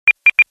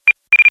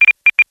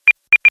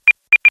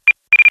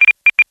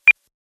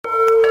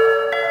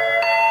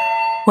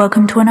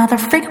Welcome to another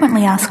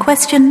frequently asked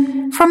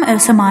question from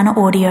Ursa Minor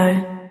Audio.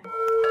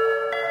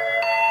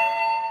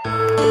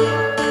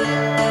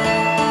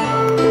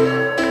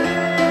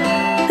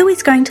 Who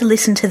is going to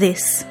listen to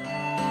this?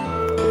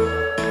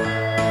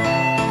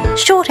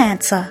 Short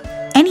answer: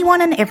 anyone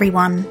and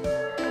everyone.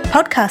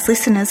 Podcast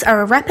listeners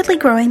are a rapidly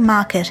growing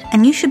market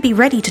and you should be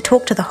ready to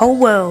talk to the whole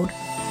world.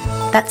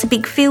 That's a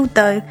big field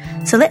though,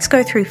 so let's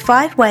go through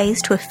 5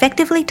 ways to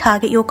effectively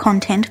target your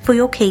content for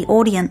your key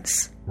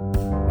audience.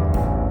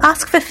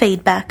 Ask for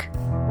feedback.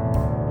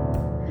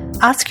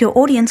 Ask your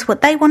audience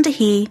what they want to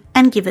hear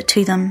and give it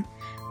to them.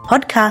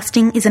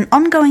 Podcasting is an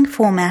ongoing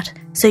format,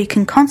 so you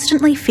can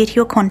constantly fit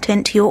your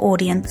content to your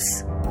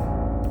audience.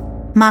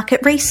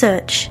 Market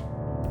research.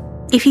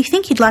 If you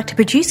think you'd like to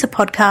produce a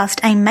podcast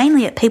aimed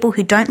mainly at people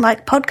who don't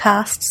like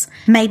podcasts,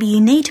 maybe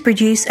you need to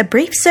produce a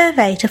brief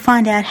survey to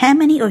find out how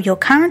many of your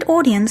current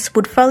audience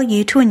would follow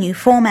you to a new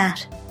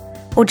format.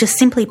 Or just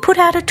simply put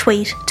out a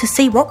tweet to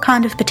see what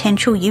kind of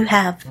potential you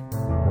have.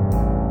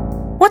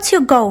 What's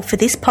your goal for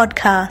this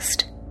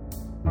podcast?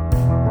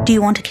 Do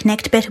you want to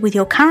connect better with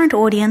your current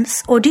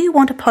audience, or do you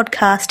want a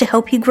podcast to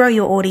help you grow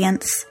your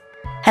audience?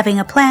 Having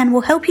a plan will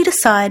help you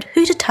decide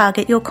who to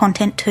target your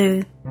content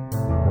to.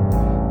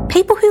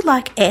 People who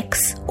like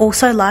X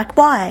also like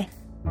Y.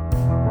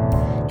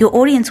 Your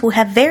audience will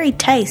have varied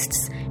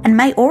tastes and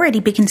may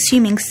already be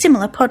consuming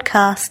similar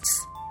podcasts.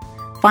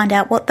 Find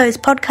out what those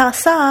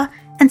podcasts are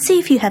and see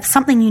if you have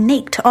something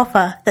unique to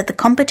offer that the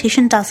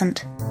competition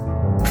doesn't.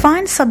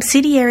 Find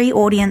subsidiary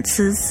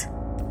audiences.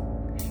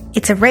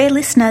 It's a rare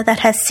listener that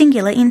has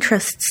singular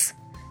interests.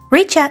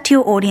 Reach out to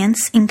your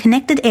audience in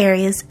connected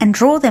areas and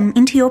draw them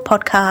into your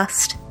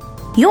podcast.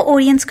 Your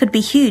audience could be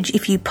huge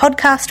if you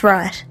podcast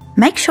right.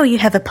 Make sure you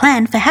have a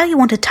plan for how you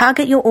want to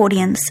target your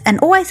audience and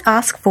always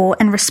ask for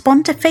and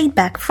respond to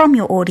feedback from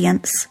your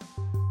audience.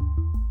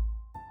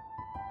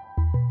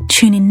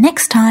 Tune in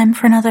next time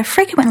for another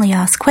frequently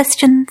asked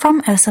question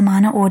from Ursa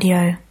Minor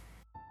Audio.